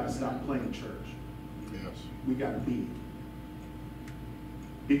 we've got to stop playing church. Yes. We got to be it.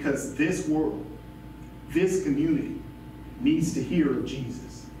 Because this world, this community needs to hear of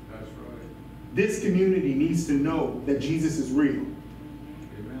Jesus. That's right. This community needs to know that Jesus is real.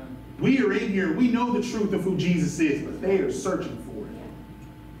 Amen. We are in here, we know the truth of who Jesus is, but they are searching for it.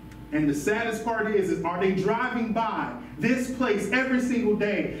 And the saddest part is are they driving by this place every single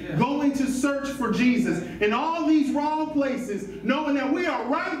day, going to search for Jesus in all these wrong places, knowing that we are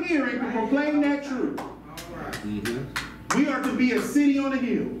right here and can proclaim that truth. All right. Mm-hmm. We are to be a city on a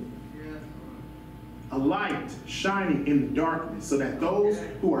hill, Yes, a light shining in the darkness, so that those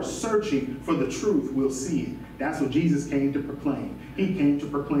who are searching for the truth will see it. That's what Jesus came to proclaim. He came to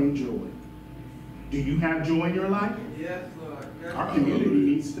proclaim joy. Do you have joy in your life? Lord. Yes, Lord. Yes, Our Lord. community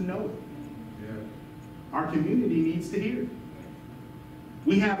needs to know it. Yeah. Our community needs to hear it.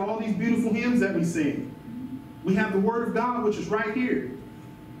 We have all these beautiful hymns that we sing. We have the Word of God, which is right here.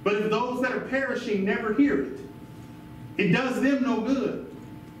 But if those that are perishing never hear it, it does them no good.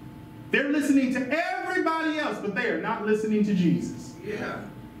 They're listening to everybody else, but they are not listening to Jesus. Yeah.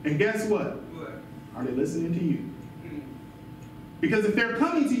 And guess what? What? Are they listening to you? Because if they're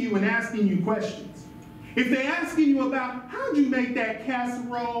coming to you and asking you questions, if they're asking you about, how'd you make that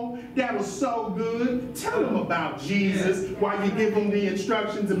casserole? That was so good. Tell them about Jesus while you give them the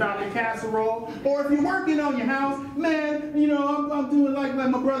instructions about the casserole. Or if you're working on your house, man, you know, I'm doing like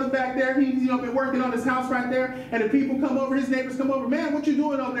my brother back there. He's, been working on his house right there. And the people come over, his neighbors come over. Man, what you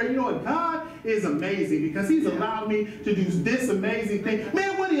doing over there? You know what? God is amazing because he's allowed me to do this amazing thing.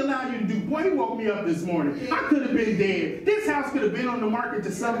 Man, what did he allow you to do? Boy, he woke me up this morning. I could have been dead. This house could have been on the market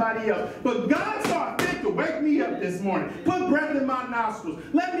to somebody else. But God saw fit to wake me up this morning. Put breath in my nostrils.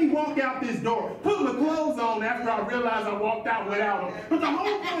 Let me walk out this door. Put my clothes on after I realized I walked out without them. But the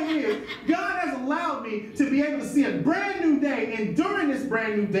whole point is, God has allowed me to be able to see a brand new day. And during this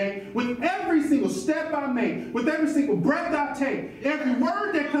brand new day, with every single step I make, with every single breath I take, every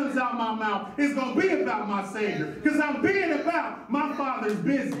word that comes out my mouth is going to be about my Savior. Because I'm being about my Father's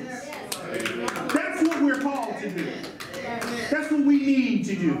business. That's what we're called to do. That's what we need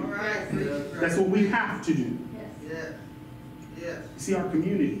to do. All right. That's what we have to do. Yes. Yes. See, our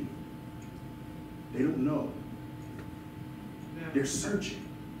community, they don't know. They're searching.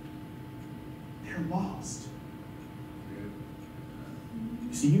 they're lost. Yeah.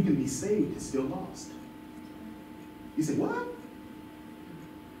 You see, you can be saved and still lost. You say, what?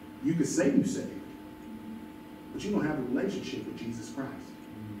 You can say you're saved, but you don't have a relationship with Jesus Christ.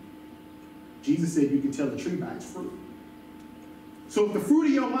 Jesus said you can tell the tree by its fruit. So if the fruit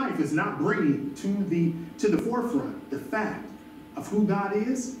of your life is not bringing to the forefront the fact of who God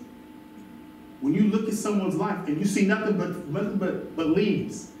is, when you look at someone's life and you see nothing but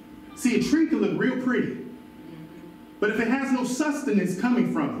leaves. See, a tree can look real pretty, but if it has no sustenance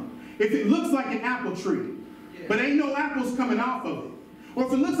coming from it, if it looks like an apple tree, but ain't no apples coming off of it, or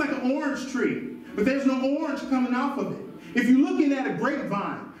if it looks like an orange tree, but there's no orange coming off of it, if you're looking at a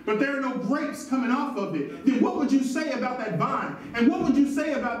grapevine, but there are no grapes coming off of it, then what would you say about that vine? And what would you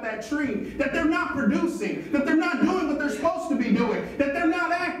say about that tree? That they're not producing, that they're not doing what they're supposed to be doing, that they're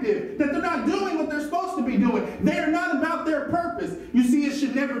not active, that they're not doing what they're supposed to be doing. They are not about their purpose. You see, it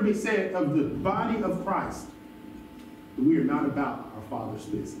should never be said of the body of Christ that we are not about our Father's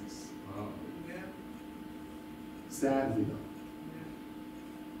business. Wow. Sadly, though.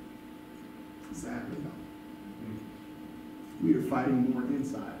 Sadly, though. We are fighting more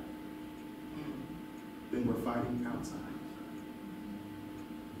inside than we're fighting outside.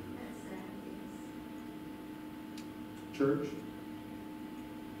 That's sad, yes. Church,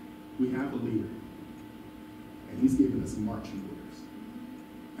 we have a leader, and he's given us marching orders,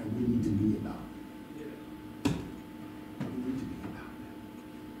 and we need to be about it. We need to be about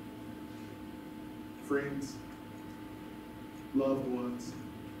that. Friends, loved ones,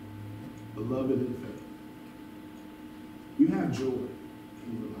 beloved in faith, you have joy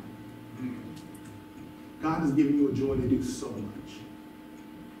in your life. God has given you a joy to do so much.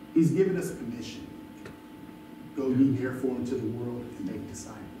 He's given us commission. Go ye therefore into the world and make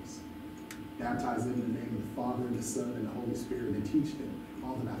disciples. Baptize them in the name of the Father and the Son and the Holy Spirit, and teach them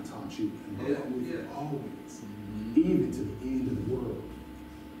all that I've taught you. And lo, I'm with you always, even to the end of the world.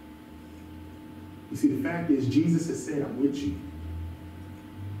 You see, the fact is, Jesus has said, I'm with you.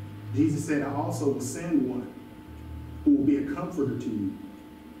 Jesus said, I also will send one who will be a comforter to you,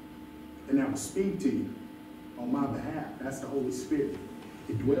 and I will speak to you on my behalf. That's the Holy Spirit.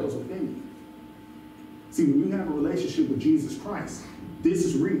 It dwells within you. See, when you have a relationship with Jesus Christ, this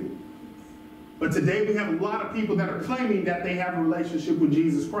is real. But today we have a lot of people that are claiming that they have a relationship with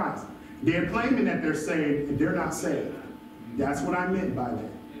Jesus Christ. They're claiming that they're saved, and they're not saved. That's what I meant by that.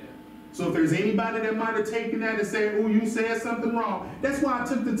 So if there's anybody that might have taken that and said, oh, you said something wrong, that's why I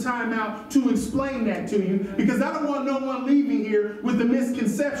took the time out to explain that to you, because I don't want no one leaving here with the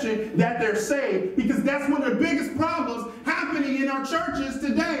misconception that they're saved, because that's one of the biggest problems happening in our churches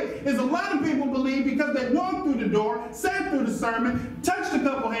today, is a lot of people believe because they walked through the door, sat through the sermon, touched a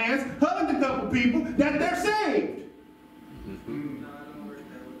couple hands, hugged a couple people, that they're saved.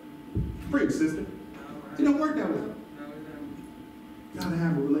 Preach, sister. It don't work that way. You gotta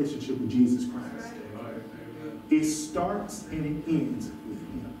have a relationship with Jesus Christ. It starts and it ends with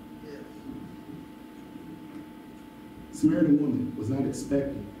him. Samaritan woman was not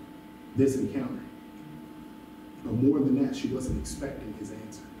expecting this encounter. But more than that, she wasn't expecting his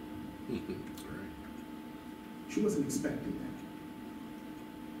answer. She wasn't expecting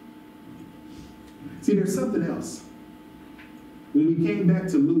that. See, there's something else. When we came back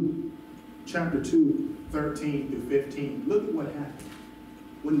to Luke chapter 2, 13 through 15, look at what happened.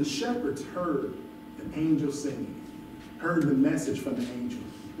 When the shepherds heard the angel singing, heard the message from the angel,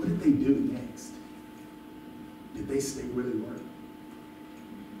 what did they do next? Did they stay where they were?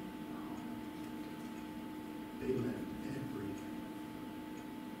 They left everything.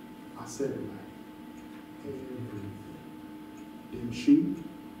 I said it right. Everything. Them sheep,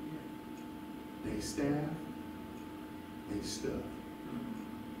 they staff, they stuff,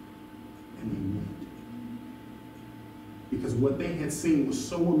 and they went. Because what they had seen was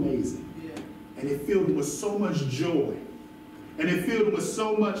so amazing. And it filled them with so much joy. And it filled them with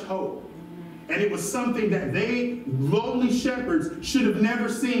so much hope. And it was something that they, lowly shepherds, should have never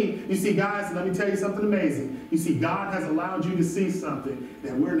seen. You see, guys, let me tell you something amazing. You see, God has allowed you to see something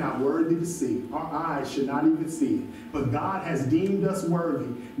that we're not worthy to see. Our eyes should not even see it. But God has deemed us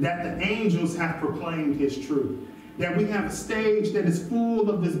worthy, that the angels have proclaimed his truth. That we have a stage that is full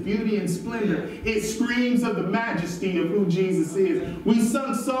of this beauty and splendor. It screams of the majesty of who Jesus is. We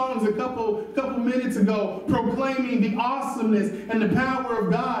sung songs a couple minutes ago proclaiming the awesomeness and the power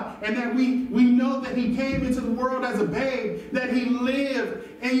of God, and that we know that he came into the world as a babe, that he lived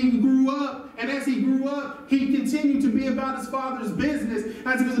and he grew up, and as he grew up, he continued to be about his Father's business.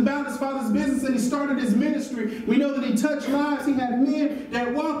 As he was about his Father's business and he started his ministry, we know that he touched lives. He had men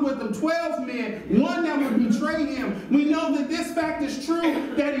that walked with him, 12 men, one that would betray him. We know that this fact is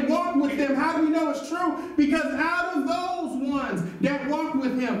true, that he walked with them. How How do we know it's true? Because out of those ones that walked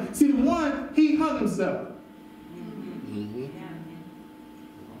with him, see, the one, he hung himself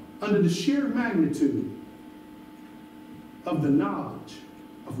under the sheer magnitude of the knowledge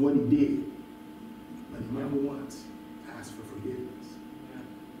of what he did. But he never once asked for forgiveness.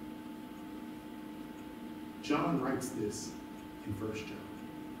 John writes this in 1 John.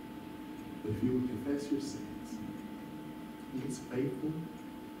 But if you will confess your sins, he is faithful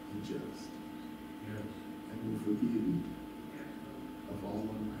and just, and will forgive you of all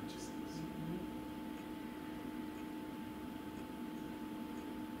unrighteousness.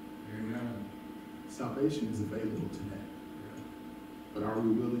 Amen. Salvation is available today. But are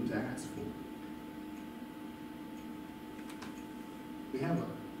we willing to ask for it? We have an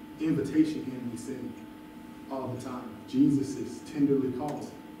invitation hymn we sing all the time. Jesus is tenderly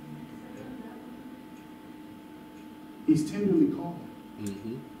calling. He's tenderly calling.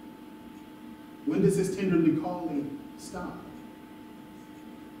 Mm-hmm. When does his tenderly calling stop?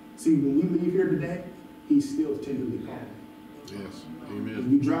 See, when we leave here today, he's still tenderly calling. Yes. When Amen.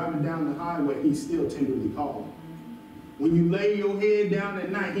 you're driving down the highway, he's still tenderly calling. When you lay your head down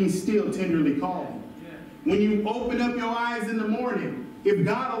at night, he's still tenderly calling. When you open up your eyes in the morning, if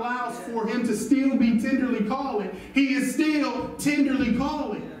God allows for him to still be tenderly calling, he is still tenderly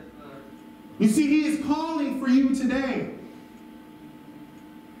calling. You see, he is calling for you today.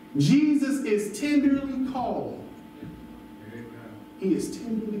 Jesus is tenderly calling. He is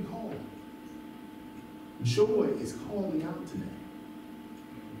tenderly calling. Joy is calling out today.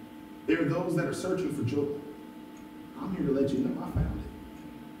 There are those that are searching for joy. I'm here to let you know I found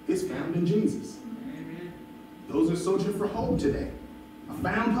it. It's found in Jesus. Those are searching for hope today. I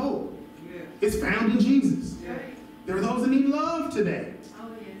found hope. It's found in Jesus. There are those that need love today. Oh,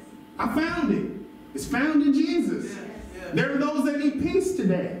 yes. I found it. It's found in Jesus. There are those that need peace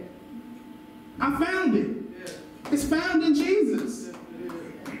today. I found it. It's found in Jesus.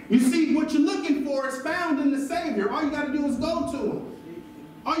 You see, what you're looking for is found in the Savior. All you got to do is go to him.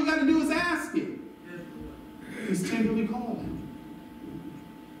 All you got to do is ask him. He's tenderly calling.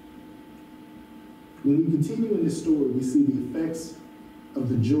 When we continue in this story, we see the effects of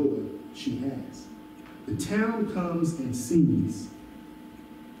the joy she has. The town comes and sees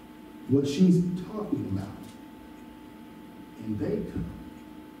what she's talking about. And they come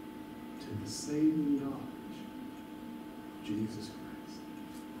to the saving knowledge of Jesus Christ.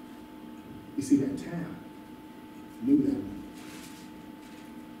 You see, that town knew that woman.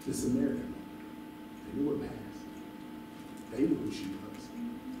 The Samaritan woman. They knew her past. They knew who she was.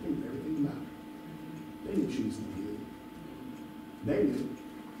 They knew everything about her. They knew she was no good. They knew.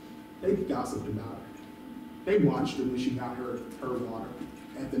 They gossiped about her. They watched her when she got her water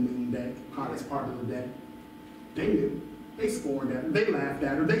at the noonday, hottest part of the day. They knew. They scorned at her. They laughed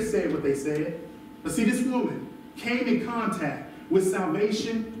at her. They said what they said. But see, this woman came in contact with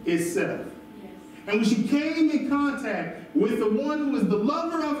salvation itself. Yes. And when she came in contact with the one who is the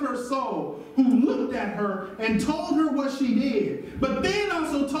lover of her soul, who looked at her and told her what she did, but then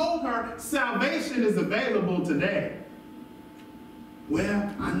also told her salvation is available today. Well,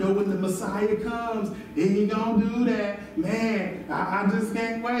 I know when the Messiah comes, and he gonna do that. Man, I just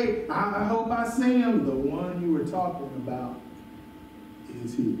can't wait. I hope I see him. The one you were talking about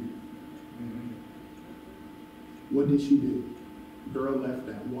is here. Mm-hmm. What did she do? Girl left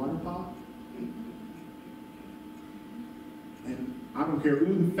that water pot. And I don't care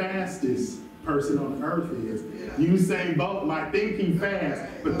who the fastest person on earth is. Usain Bolt might think he fast,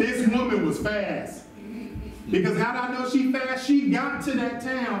 but this woman was fast. Because how do I know she fast? She got to that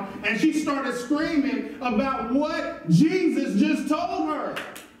town and she started screaming about what Jesus just told her.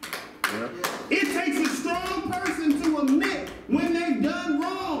 Yeah. It takes a strong person to admit when they've done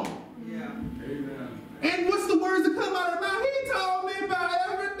wrong. Amen. And what's the words that come out of her mouth? He told me about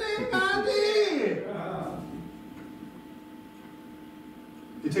everything I did.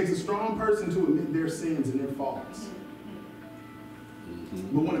 It takes a strong person to admit their sins and their faults.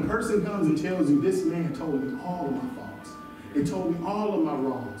 But when a person comes and tells you, this man told me all of my faults. He told me all of my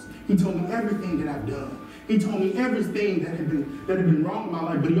wrongs. He told me everything that I've done. He told me everything that had been wrong in my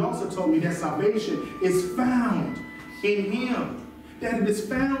life. But he also told me that salvation is found in him. That it is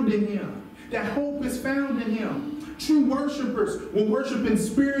found in him. That hope is found in him. True worshipers will worship in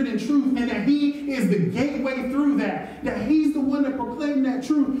spirit and truth, and that he is the gateway through that. That he's the one that proclaimed that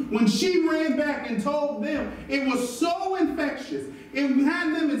truth. When she ran back and told them, it was so infectious. It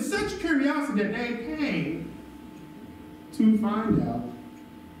had them in such curiosity that they came to find out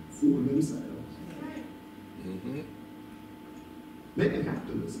for themselves. Mm-hmm. They didn't have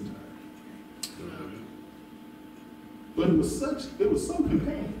to listen to her. But it was so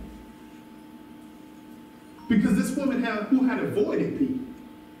compelling Because this woman who had avoided people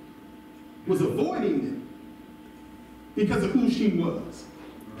was avoiding them because of who she was,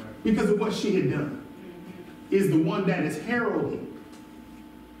 Right. because of what she had done, is the one that is heralding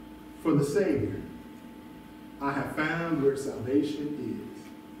for the Savior. I have found where salvation is.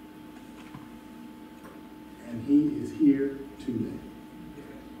 And he is here today.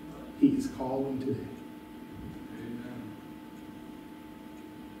 He is calling today. Amen.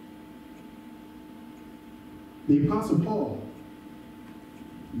 The Apostle Paul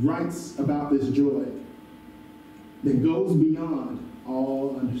writes about this joy that goes beyond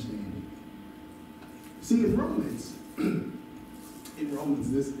all understanding. See, in Romans,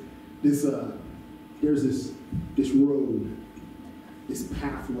 there's this road, this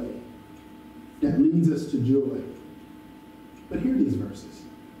pathway that leads us to joy. But hear these verses.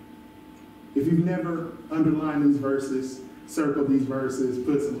 If you've never underlined these verses, circled these verses,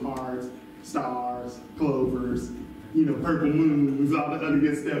 put some hearts, stars, clovers, purple moons, all the other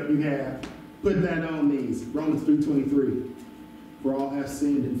good stuff you have, put that on these. Romans 3:23. For all have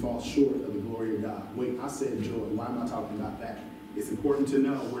sinned and fall short of the glory of God. Wait, I said joy. Why am I talking about that? It's important to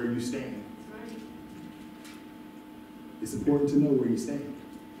know where you stand. That's right. It's important to know where you stand.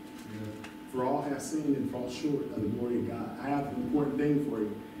 Yeah. For all have sinned and fall short of the glory of God. I have an important thing for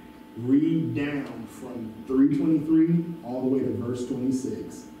you. Read down from 3:23 all the way to verse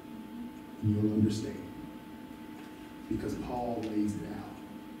 26. And you'll understand. Because Paul lays it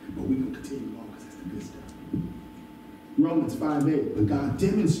out. But we can continue on because that's the good stuff. Romans 5:8. But God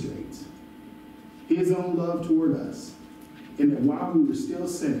demonstrates his own love toward us, in that while we were still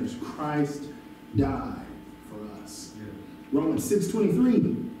sinners, Christ died for us. Yeah. Romans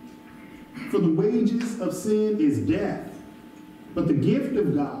 6:23. For the wages of sin is death, but the gift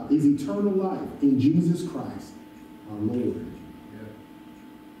of God is eternal life in Jesus Christ, our Lord. Yeah.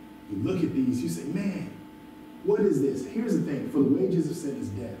 You look at these, you say, man, what is this? Here's the thing, for the wages of sin is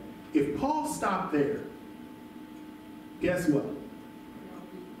death. If Paul stopped there, guess what?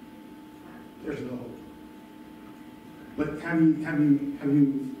 There's no hope. But have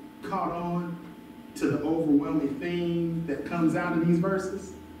you caught on to the overwhelming theme that comes out of these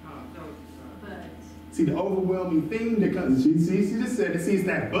verses? But See, the overwhelming theme that comes, she just said it, see, it's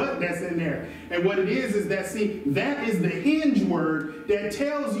that but that's in there. And what it is that, see, that is the hinge word that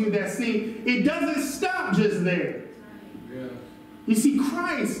tells you that, see, it doesn't stop just there. Yeah. You see,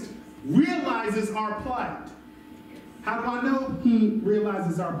 Christ realizes our plight. How do I know he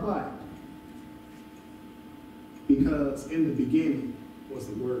realizes our plight? Because in the beginning was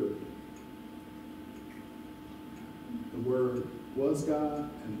the Word. The Word was God,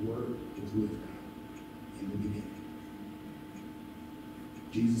 and the Word was with God in the beginning.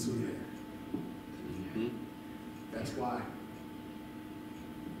 Jesus was there. That's why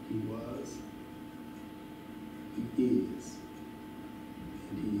he was, he is,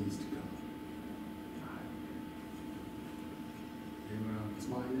 and he is to come. Amen. That's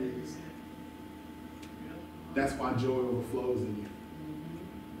why he is. That's why joy overflows in you.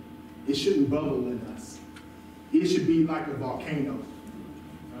 It shouldn't bubble in us. It should be like a volcano.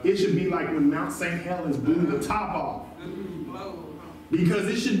 It should be like when Mount St. Helens blew the top off. Because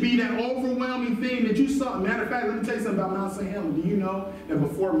it should be that overwhelming thing that you saw. Matter of fact, let me tell you something about Mount St. Helens. Do you know that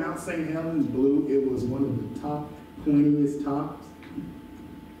before Mount St. Helens blew, it was one of the top, pointiest tops?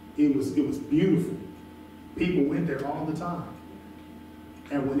 It was beautiful. People went there all the time.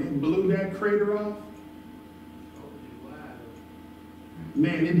 And when it blew that crater off,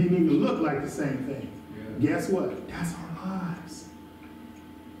 man, it didn't even look like the same thing. Yeah. Guess what? That's our lives.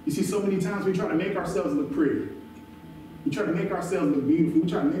 You see, so many times we try to make ourselves look pretty. We try to make ourselves look beautiful. We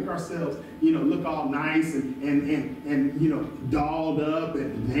try to make ourselves, look all nice and dolled up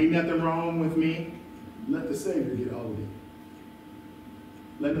and ain't nothing wrong with me. Let the Savior get hold of you.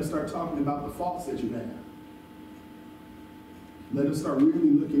 Let him start talking about the faults that you have. Let him start really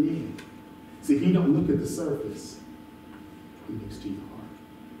looking in. See, he don't look at the surface. He looks to your heart.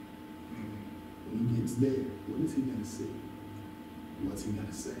 When he gets there, what is he going to see? What's he going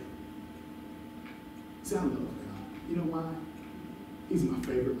to say? See, I love God. You know why? He's my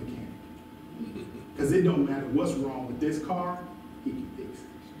favorite mechanic. Because it don't matter what's wrong with this car, he can fix it.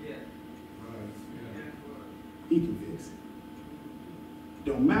 Yeah. Right. Yeah. He can fix it.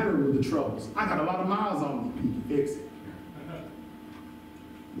 Don't matter with the troubles. I got a lot of miles on me. He can fix it.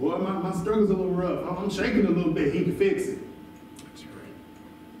 Boy, my struggle's a little rough. I'm shaking a little bit. He can fix it. That's right.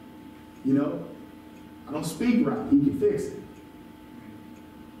 I don't speak right. He can fix it.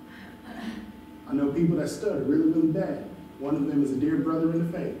 I know people that stutter really, really bad. One of them is a dear brother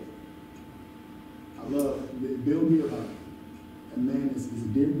in the faith. I love Bill Gilhart. That man is a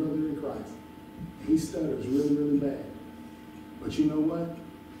dear brother in Christ. He stutters really, really bad. But you know what?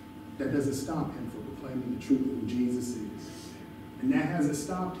 That doesn't stop him from proclaiming the truth of who Jesus is. And that hasn't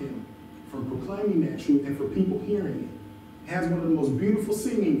stopped him from proclaiming that truth and for people hearing it. He has one of the most beautiful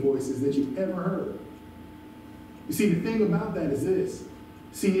singing voices that you've ever heard. You see, the thing about that is this.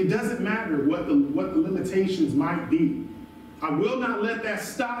 See, it doesn't matter what the limitations might be. I will not let that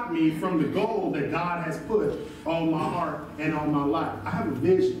stop me from the goal that God has put on my heart and on my life. I have a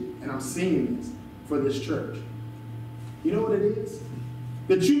vision, and I'm seeing this for this church. You know what it is?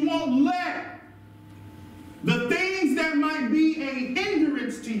 That you won't let the things that might be a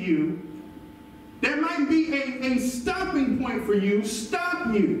hindrance to you, that might be a stopping point for you,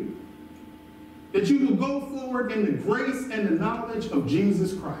 stop you. That you will go forward in the grace and the knowledge of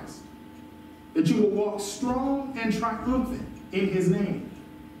Jesus Christ. That you will walk strong and triumphant in his name.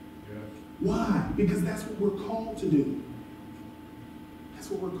 Yeah. Why? Because that's what we're called to do. That's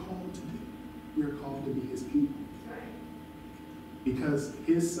what we're called to do. We're called to be his people. Because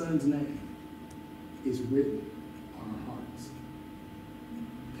his son's name is written on our hearts.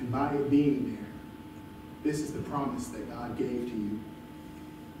 And by it being there, this is the promise that God gave to you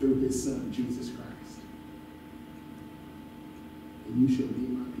through his son, Jesus Christ. And you shall be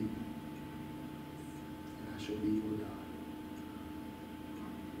my people, and I shall be your God.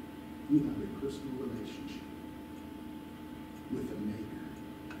 You have a personal relationship with the maker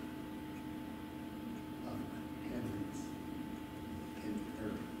of the heavens and the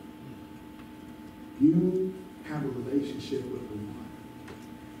earth. You have a relationship with the one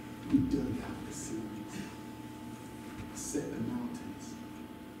who dug out the seas, set the mountains,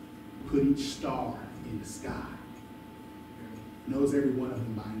 put each star in the sky, knows every one of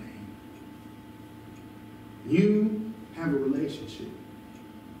them by name. You have a relationship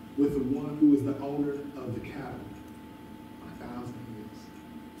with the one who is the owner of the cattle for 1,000 years.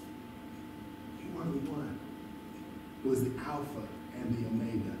 You are the one who is the Alpha and the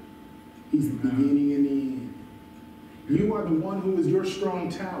Omega. He's the beginning and the end. You are the one who is your strong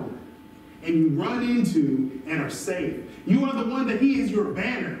tower, and you run into and are safe. You are the one that he is your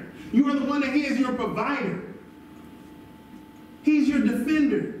banner. You are the one that he is your provider. He's your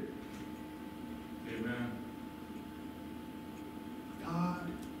defender. Amen. God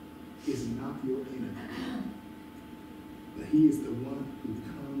is not your enemy, but he is the one who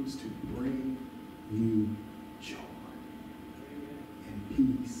comes to bring you joy and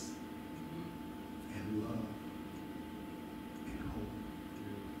peace and love and hope.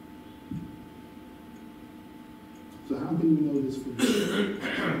 So how can you know this for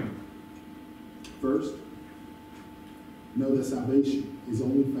yourself? First, know that salvation is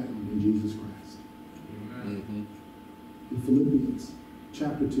only found in Jesus Christ. Amen. In Philippians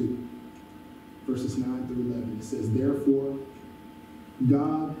chapter 2, verses 9 through 11, it says, "Therefore,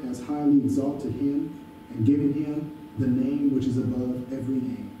 God has highly exalted him and given him the name which is above every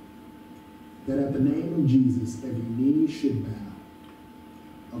name, that at the name of Jesus every knee should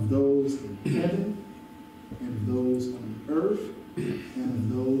bow, of those in heaven and of those on the earth and of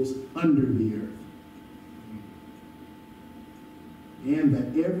those under the earth, and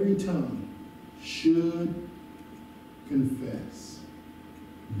that every tongue should confess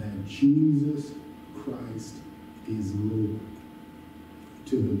that Jesus Christ is Lord,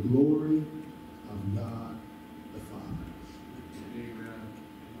 to the glory of God the Father." Amen.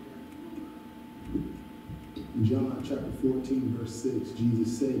 In John chapter 14, verse 6,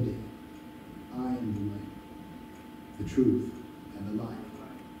 Jesus said to him, "I am the way, the truth, and the life.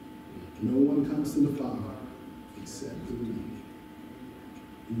 No one comes to the Father except through me."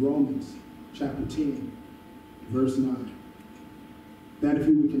 In Romans chapter 10, verse 9, that if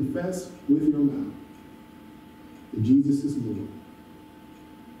you would confess with your mouth that Jesus is Lord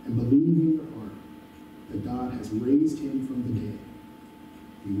and believe in your heart that God has raised him from the dead,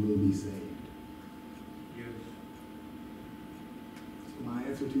 you will be saved. Yes. So my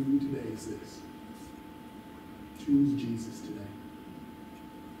answer to you today is this: choose Jesus today.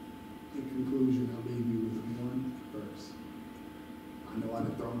 In conclusion, I'll leave you with one verse. I know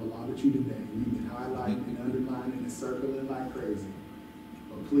I've thrown a lot at you today, and you've been highlighting and underlining and circling like crazy.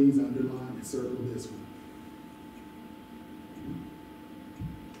 But please underline and circle this one.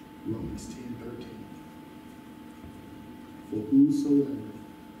 Romans 10:13. "For whosoever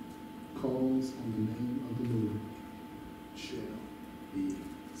calls on the name of the Lord shall be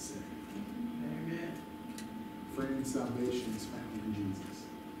saved." Amen. Friend, salvation is found in Jesus.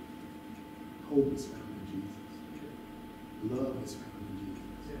 Hope is found in Jesus. Love is found in Jesus.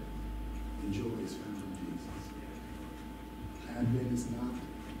 And joy is found in Jesus. Advent is not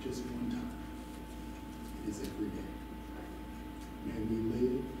just one time. It is every day. May we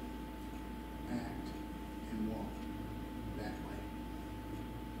live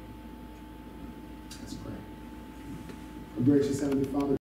Gracious Heavenly Father,